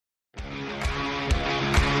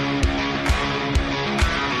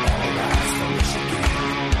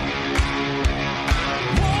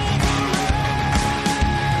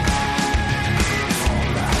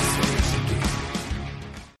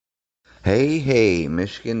Hey,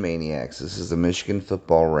 Michigan Maniacs. This is the Michigan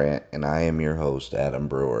Football Rant, and I am your host, Adam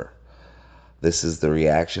Brewer. This is the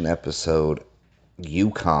reaction episode,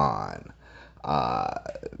 Uconn. Uh,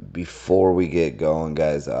 Before we get going,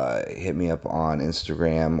 guys, hit me up on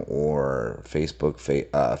Instagram or Facebook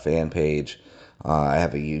fan page. I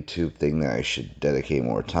have a YouTube thing that I should dedicate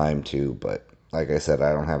more time to, but like I said,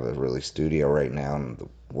 I don't have a really studio right now, and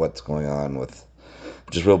what's going on with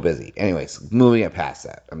just real busy. Anyways, moving it past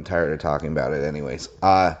that. I'm tired of talking about it. Anyways,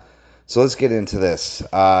 so let's get into this.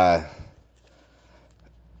 Okay,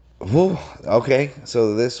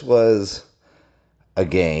 so this was a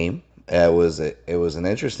game. It was an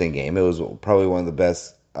interesting game. It was probably one of the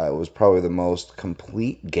best. It was probably the most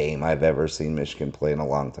complete game I've ever seen Michigan play in a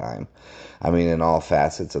long time. I mean, in all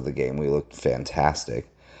facets of the game, we looked fantastic,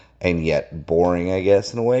 and yet boring, I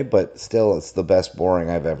guess, in a way. But still, it's the best boring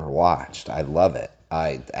I've ever watched. I love it.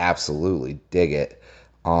 I absolutely dig it.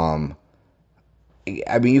 Um,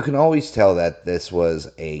 I mean, you can always tell that this was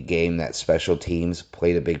a game that special teams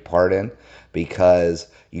played a big part in because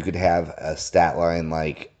you could have a stat line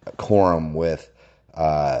like Corum with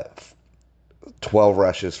uh, 12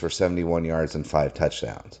 rushes for 71 yards and 5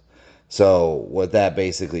 touchdowns. So, what that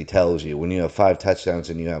basically tells you, when you have 5 touchdowns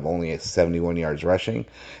and you have only 71 yards rushing,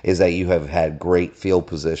 is that you have had great field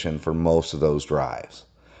position for most of those drives,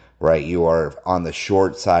 right? You are on the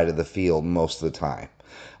short side of the field most of the time.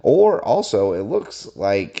 Or also, it looks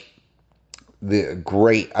like the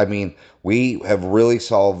great. I mean, we have really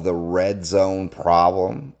solved the red zone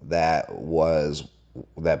problem that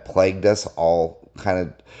plagued us all kind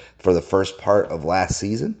of for the first part of last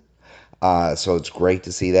season. So it's great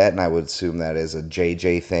to see that, and I would assume that is a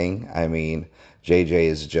JJ thing. I mean, JJ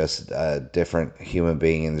is just a different human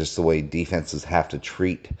being, and just the way defenses have to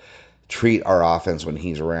treat our offense when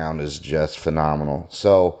he's around is just phenomenal.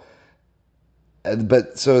 So some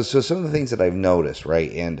of the things that I've noticed,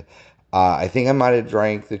 right, and I think I might have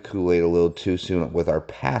drank the Kool-Aid a little too soon with our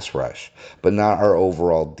pass rush, but not our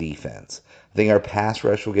overall defense. I think our pass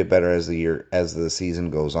rush will get better as the season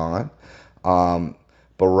goes on. Um,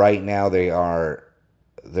 but right now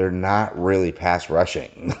they're not really pass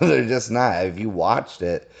rushing. They're just not. If you watched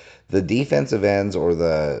it, the defensive ends or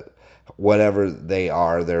the whatever they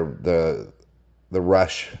are, they're the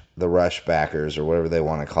rush backers or whatever they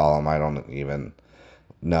want to call them. I don't even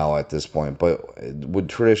know at this point, but it would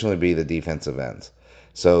traditionally be the defensive ends.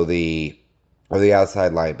 So the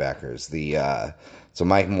outside linebackers, so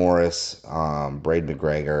Mike Morris, Braid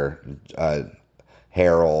McGregor,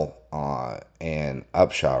 Harrell, and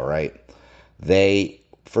Upshaw, right? They,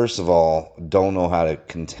 first of all, don't know how to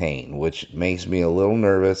contain, which makes me a little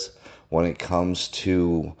nervous when it comes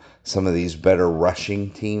to some of these better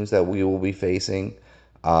rushing teams that we will be facing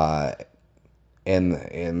uh, in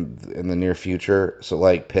the near future. So,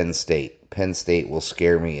 like Penn State. Penn State will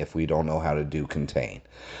scare me if we don't know how to do contain.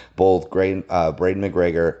 Both Braden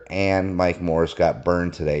McGregor and Mike Morris got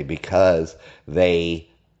burned today because they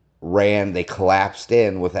collapsed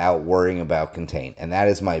in without worrying about contain. And that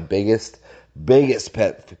is my biggest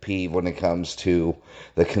pet peeve when it comes to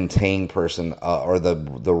the contain person or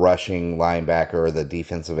the rushing linebacker or the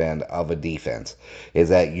defensive end of a defense, is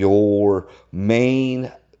that your main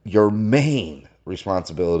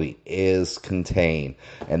responsibility is contain,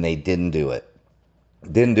 and they didn't do it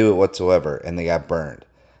whatsoever, and they got burned.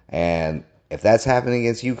 And if that's happening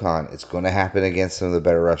against UConn, it's going to happen against some of the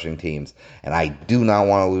better rushing teams. And I do not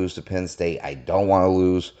want to lose to Penn State. I don't want to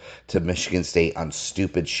lose to Michigan State on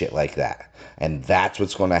stupid shit like that. And that's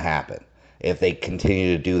what's going to happen if they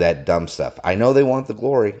continue to do that dumb stuff. I know they want the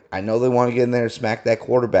glory. I know they want to get in there and smack that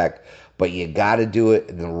quarterback. But you got to do it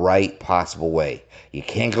in the right possible way. You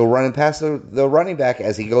can't go running past the running back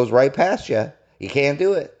as he goes right past you. You can't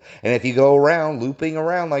do it. And if you go around, looping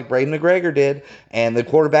around like Braden McGregor did, and the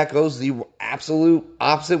quarterback goes the absolute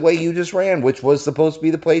opposite way you just ran, which was supposed to be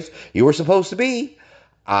the place you were supposed to be,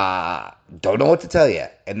 don't know what to tell you.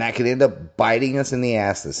 And that could end up biting us in the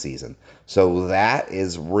ass this season. So that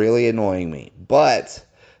is really annoying me. But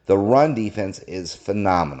the run defense is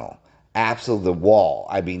phenomenal. Absolutely, the wall.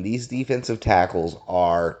 I mean, these defensive tackles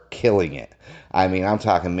are killing it. I mean, I'm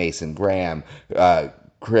talking Mason Graham,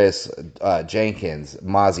 Chris Jenkins,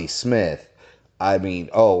 Mozzie Smith. I mean,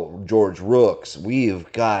 George Rooks. We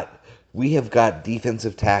have got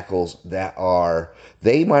defensive tackles that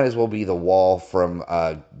they might as well be the wall from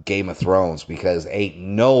Game of Thrones, because ain't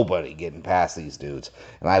nobody getting past these dudes,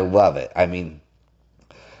 and I love it. I mean,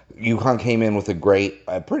 Uconn came in with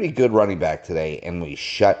a pretty good running back today, and we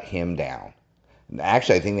shut him down.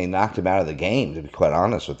 Actually, I think they knocked him out of the game, to be quite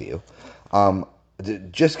honest with you.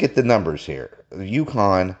 Just get the numbers here.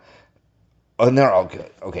 Uconn, and they're all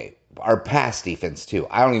good. Okay, our pass defense too.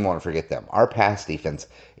 I don't even want to forget them. Our pass defense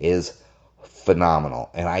is phenomenal,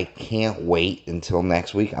 and I can't wait until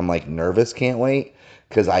next week. I'm like nervous, can't wait,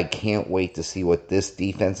 because I can't wait to see what this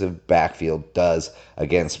defensive backfield does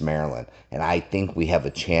against Maryland. And I think we have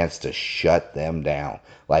a chance to shut them down,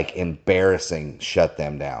 like embarrassing shut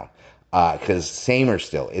them down. Because Samer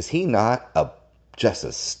still, is he not just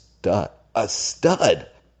a stud? A stud.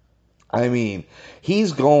 I mean, he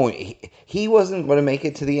wasn't going to make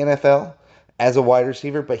it to the NFL as a wide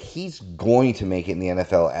receiver, but he's going to make it in the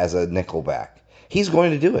NFL as a nickelback. He's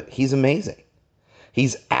going to do it. He's amazing.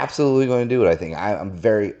 He's absolutely going to do it. I think I'm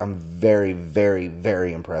very, very,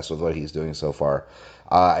 very impressed with what he's doing so far.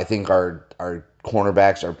 I think our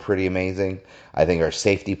cornerbacks are pretty amazing. I think our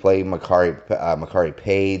safety play, Makari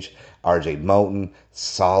Page, R.J. Moten,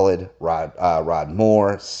 solid. Rod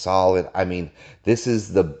Moore, solid. I mean, this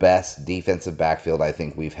is the best defensive backfield I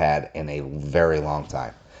think we've had in a very long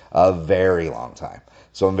time. A very long time.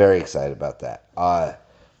 So I'm very excited about that.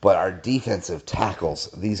 But our defensive tackles,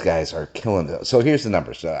 these guys are killing it. So here's the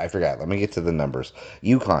numbers. I forgot. Let me get to the numbers.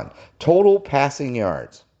 Uconn, total passing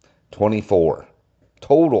yards, 24.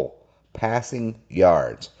 Total passing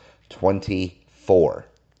yards, 24.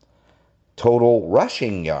 Total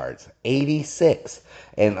rushing yards, 86.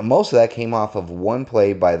 And most of that came off of one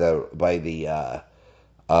play by their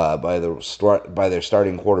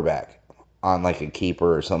starting quarterback on like a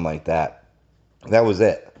keeper or something like that. That was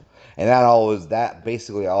it. And that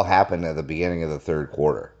basically all happened at the beginning of the third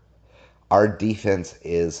quarter. Our defense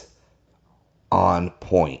is on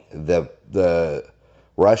point. The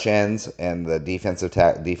rush ends and the defensive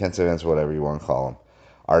ends, whatever you want to call them,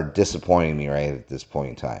 are disappointing me right at this point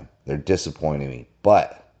in time. They're disappointing me.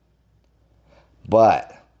 But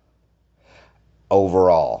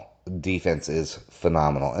overall, defense is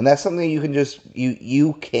phenomenal. And that's something you can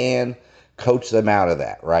you can coach them out of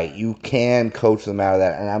that, right? You can coach them out of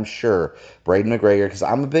that, and I'm sure Braden McGregor, because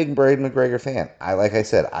I'm a big Braden McGregor fan. Like I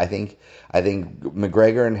said, I think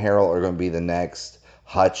McGregor and Harrell are going to be the next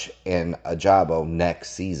Hutch and Ajabo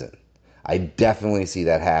next season. I definitely see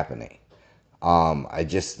that happening. I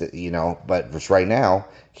just, but just right now,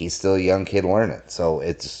 he's still a young kid learning. So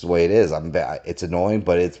it's just the way it is. It's annoying,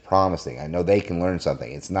 but it's promising. I know they can learn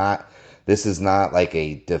something. This is not like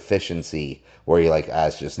a deficiency where you're like,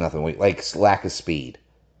 it's just nothing. Like lack of speed.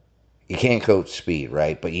 You can't coach speed,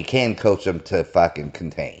 right? But you can coach them to fucking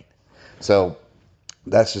contain. So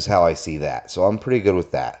that's just how I see that. So I'm pretty good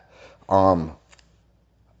with that.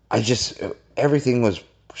 Everything was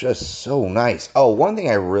just so nice. Oh, one thing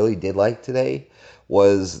I really did like today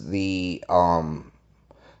was the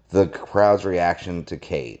crowd's reaction to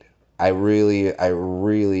Cade. I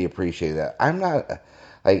really appreciate that. I'm not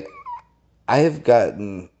like I've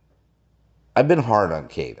been hard on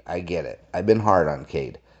Cade. I get it. I've been hard on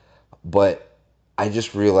Cade, but I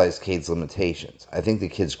just realized Cade's limitations. I think the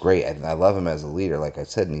kid's great. I love him as a leader, like I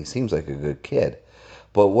said, and he seems like a good kid.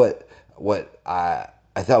 But what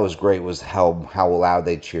I thought was great was how loud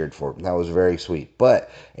they cheered for him. That was very sweet. But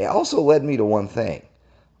it also led me to one thing.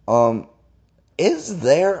 Does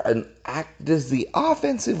the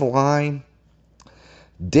offensive line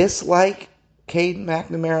dislike Cade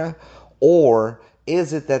McNamara, or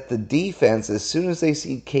is it that the defense, as soon as they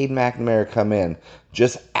see Cade McNamara come in,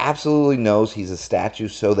 just absolutely knows he's a statue,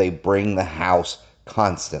 so they bring the house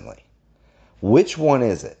constantly? Which one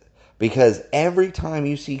is it? Because every time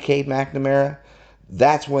you see Cade McNamara,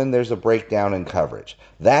 that's when there's a breakdown in coverage.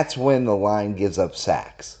 That's when the line gives up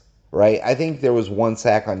sacks, right? I think there was one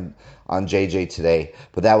sack on JJ today,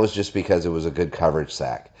 but that was just because it was a good coverage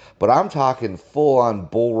sack. But I'm talking full-on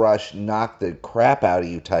bull rush, knock the crap out of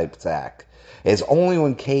you type sack. It's only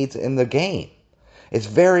when Cade's in the game. It's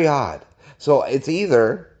very odd. So it's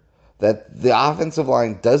either that the offensive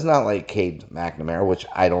line does not like Cade McNamara, which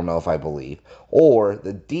I don't know if I believe, or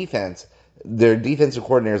their defensive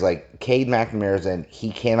coordinator is like, Cade McNamara's in,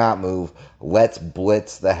 he cannot move, let's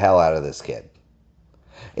blitz the hell out of this kid.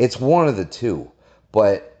 It's one of the two,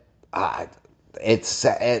 but it's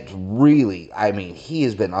really, I mean, he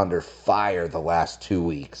has been under fire the last 2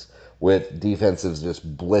 weeks with defensives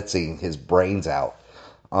just blitzing his brains out.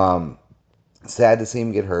 Sad to see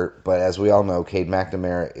him get hurt, but as we all know, Cade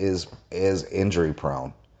McNamara is injury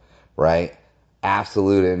prone, right?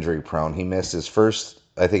 Absolute injury prone. He missed his first,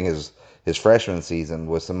 I think his freshman season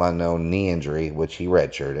with some unknown knee injury, which he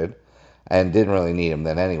redshirted, and didn't really need him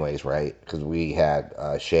then anyways, right? Because we had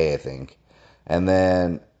Shea, I think. And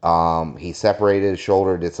then he separated his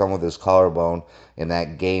shoulder, did some with his collarbone in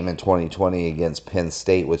that game in 2020 against Penn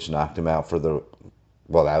State, which knocked him out for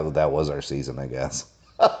that was our season, I guess.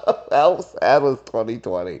 that was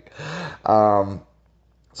 2020.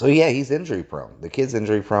 So yeah, he's injury prone. The kid's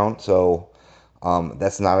injury prone, so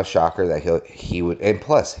that's not a shocker that he would. And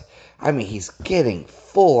plus, I mean, he's getting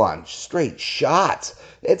full on straight shots.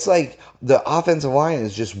 It's like the offensive line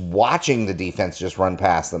is just watching the defense just run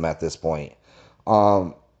past them at this point.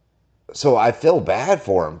 Um, so I feel bad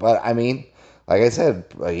for him, but I mean, like I said,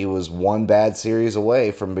 he was one bad series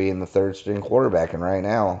away from being the third string quarterback, and right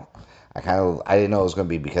now, I didn't know it was going to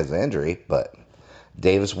be because of injury, but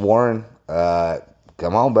Davis Warren,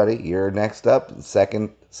 come on, buddy, you're next up,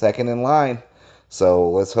 second in line. So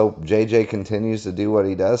let's hope JJ continues to do what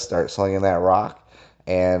he does, start slinging that rock,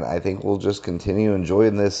 and I think we'll just continue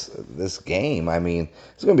enjoying this game. I mean,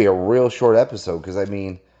 it's going to be a real short episode because I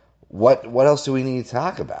mean, what else do we need to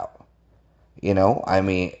talk about? I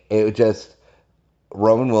mean, it just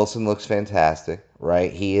Roman Wilson looks fantastic,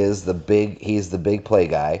 right? He's the big play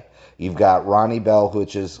guy. You've got Ronnie Bell,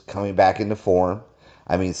 which is coming back into form.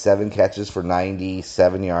 I mean, 7 catches for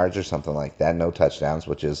 97 yards or something like that. No touchdowns,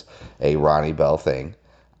 which is a Ronnie Bell thing.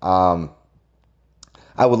 Um,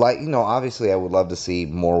 I would obviously, I would love to see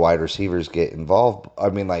more wide receivers get involved. I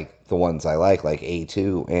mean, like the ones I like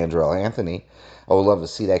A2, Andrell Anthony. I would love to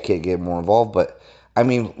see that kid get more involved. But I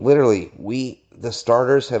mean, literally, the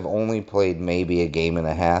starters have only played maybe a game and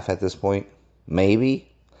a half at this point,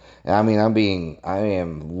 maybe. And I mean, I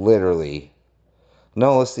am literally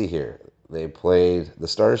no. Let's see here. The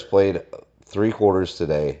starters played 3 quarters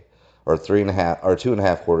today, or 3.5, or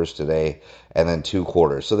 2.5 quarters today, and then 2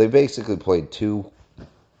 quarters. So they basically played two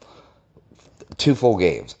full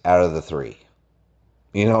games out of the three.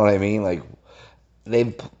 You know what I mean? Like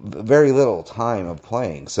they've very little time of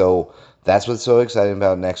playing. So that's what's so exciting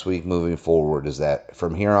about next week moving forward is that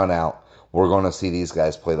from here on out, we're going to see these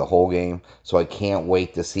guys play the whole game. So I can't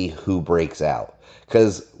wait to see who breaks out.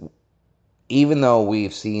 Because even though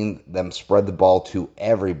we've seen them spread the ball to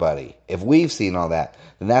everybody, if we've seen all that,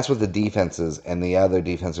 then that's what the defenses and the other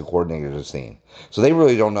defensive coordinators have seen. So they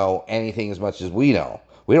really don't know anything as much as we know.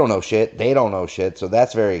 We don't know shit. They don't know shit. So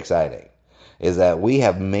that's very exciting. Is that we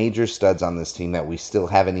have major studs on this team that we still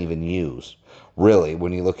haven't even used. Really,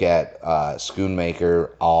 when you look at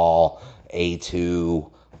Schoonmaker, All,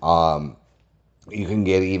 A2, you can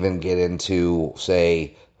get into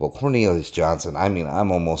say, well, Cornelius Johnson. I mean,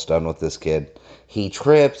 I'm almost done with this kid. He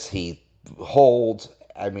trips, he holds.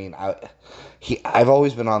 I mean, I've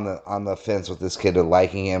always been on the fence with this kid of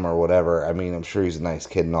liking him or whatever. I mean, I'm sure he's a nice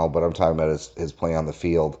kid and all, but I'm talking about his play on the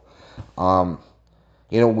field. Um,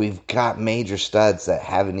 we've got major studs that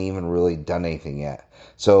haven't even really done anything yet.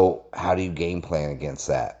 So how do you game plan against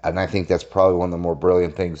that? And I think that's probably one of the more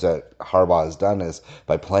brilliant things that Harbaugh has done is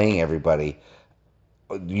by playing everybody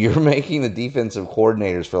you're making the defensive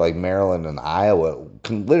coordinators for like Maryland and Iowa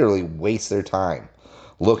can literally waste their time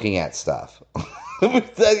looking at stuff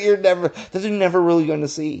that you're never really going to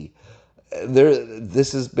see.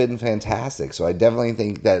 This has been fantastic. So I definitely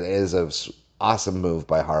think that is a awesome move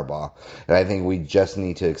by Harbaugh, and I think we just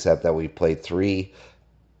need to accept that we played 3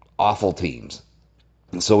 awful teams,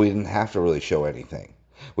 so we didn't have to really show anything.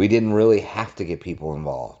 We didn't really have to get people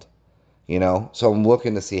involved. So I'm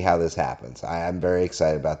looking to see how this happens. I'm very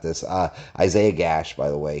excited about this. Isaiah Gash, by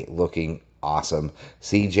the way, looking awesome.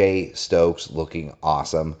 CJ Stokes looking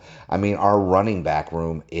awesome. I mean, our running back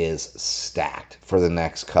room is stacked for the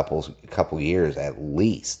next couple years at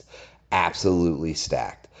least. Absolutely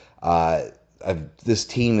stacked. This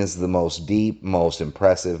team is the most deep, most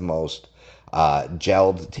impressive, most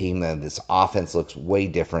gelled team. And this offense looks way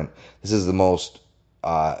different. This is the most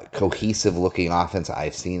cohesive looking offense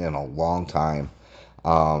I've seen in a long time.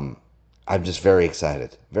 I'm just very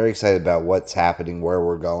excited about what's happening, where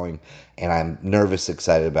we're going, and I'm nervous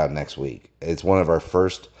excited about next week. It's one of our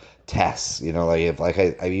first tests.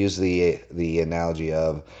 I use the analogy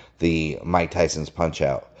of the Mike Tyson's Punch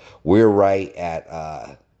Out. We're right at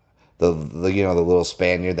the the little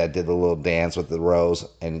Spaniard that did the little dance with the rose,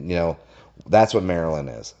 and that's what Maryland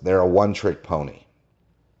is. They're a one-trick pony.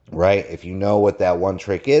 Right? If you know what that one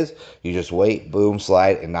trick is, you just wait, boom,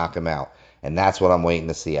 slide, and knock him out. And that's what I'm waiting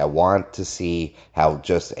to see. I want to see how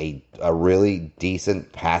just a really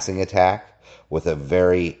decent passing attack with a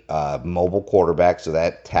very mobile quarterback. So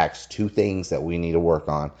that attacks 2 things that we need to work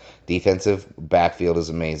on. Defensive backfield is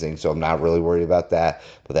amazing, so I'm not really worried about that.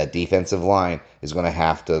 But that defensive line is going to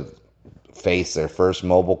have to face their first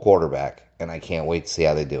mobile quarterback, and I can't wait to see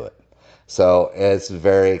how they do it. So it's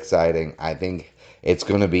very exciting. I don't think it's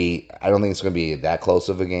going to be that close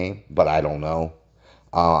of a game, but I don't know.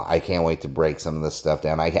 I can't wait to break some of this stuff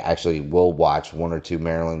down. I actually will watch 1 or 2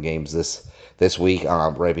 Maryland games this week,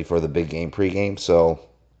 right before the big game pregame. So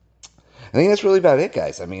I think that's really about it,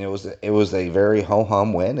 guys. I mean, it was a very ho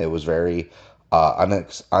hum win. It was very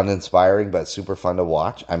uninspiring, but super fun to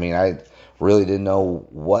watch. I mean, really didn't know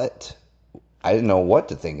what I didn't know what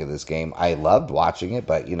to think of this game. I loved watching it,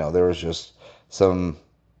 but there was just some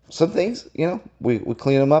some things. We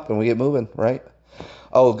clean them up and we get moving, right?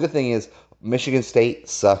 Oh, good thing is Michigan State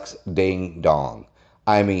sucks ding dong.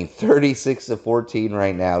 I mean, 36-14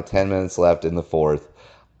 right now, 10 minutes left in the fourth.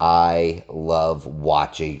 I love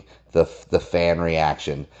watching the fan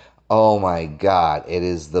reaction. Oh my God, it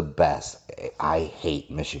is the best. I hate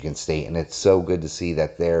Michigan State, and it's so good to see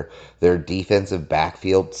that their defensive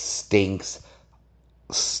backfield stinks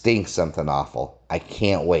something awful. I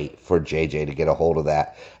can't wait for JJ to get a hold of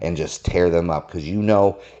that and just tear them up because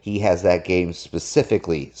he has that game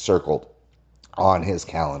specifically circled on his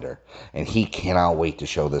calendar and he cannot wait to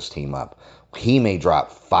show this team up. He may drop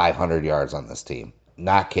 500 yards on this team.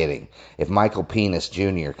 Not kidding. If Michael Penis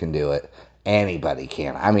Jr. can do it, anybody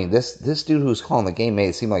can. I mean, this dude who's calling the game made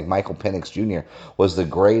it seem like Michael Penix Jr. was the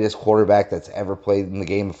greatest quarterback that's ever played in the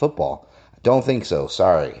game of football. Don't think so.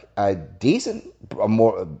 Sorry. Decent,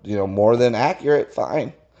 more than accurate.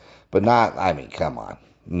 Fine, but not. I mean, come on.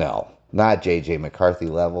 No, not JJ McCarthy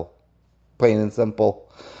level. Plain and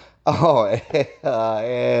simple. Oh,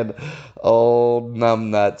 and old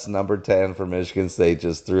numbnuts number 10 for Michigan State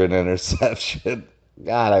just threw an interception.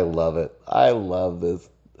 God, I love it. I love this.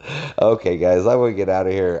 Okay, guys, I'm going to get out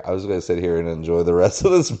of here. I was going to sit here and enjoy the rest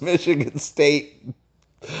of this Michigan State.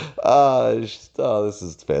 This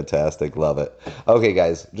is fantastic. Love it. Okay,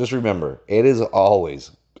 guys, just remember, it is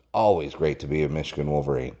always, always great to be a Michigan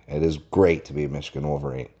Wolverine. It is great to be a Michigan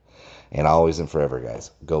Wolverine. And always and forever,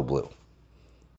 guys, go blue.